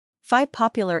5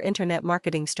 Popular Internet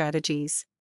Marketing Strategies.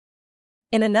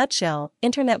 In a nutshell,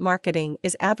 internet marketing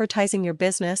is advertising your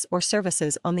business or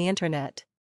services on the internet.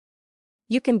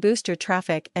 You can boost your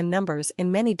traffic and numbers in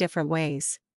many different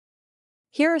ways.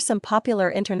 Here are some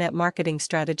popular internet marketing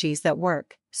strategies that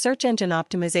work. Search engine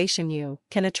optimization. You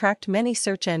can attract many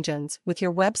search engines with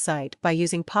your website by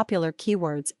using popular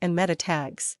keywords and meta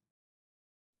tags.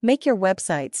 Make your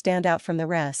website stand out from the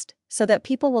rest, so that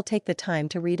people will take the time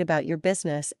to read about your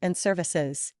business and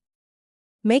services.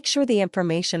 Make sure the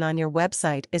information on your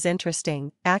website is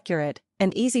interesting, accurate,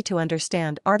 and easy to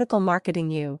understand. Article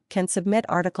marketing. You can submit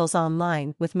articles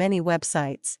online with many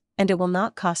websites, and it will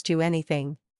not cost you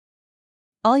anything.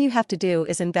 All you have to do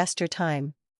is invest your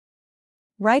time.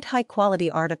 Write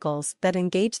high-quality articles that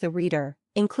engage the reader,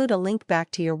 include a link back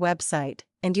to your website,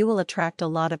 and you will attract a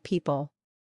lot of people.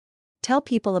 Tell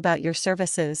people about your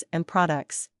services and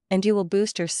products, and you will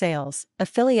boost your sales.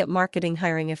 Affiliate marketing.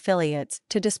 Hiring affiliates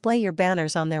to display your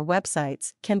banners on their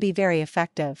websites can be very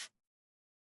effective.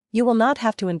 You will not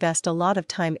have to invest a lot of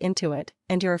time into it,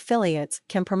 and your affiliates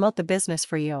can promote the business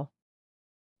for you.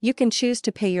 You can choose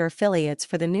to pay your affiliates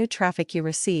for the new traffic you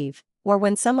receive, or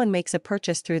when someone makes a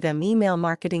purchase through them. Email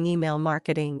marketing. Email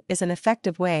marketing is an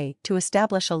effective way to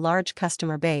establish a large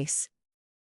customer base.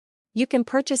 You can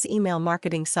purchase email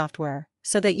marketing software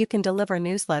so that you can deliver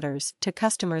newsletters to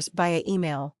customers via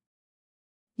email.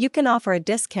 You can offer a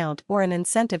discount or an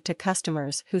incentive to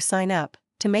customers who sign up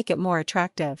to make it more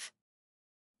attractive.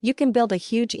 You can build a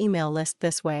huge email list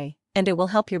this way, and it will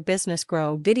help your business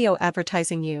grow. Video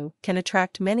advertising. You can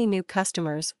attract many new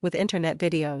customers with internet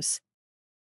videos.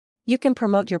 You can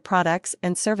promote your products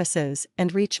and services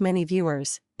and reach many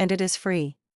viewers, and it is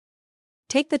free.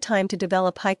 Take the time to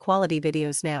develop high-quality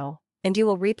videos now, and you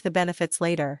will reap the benefits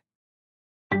later.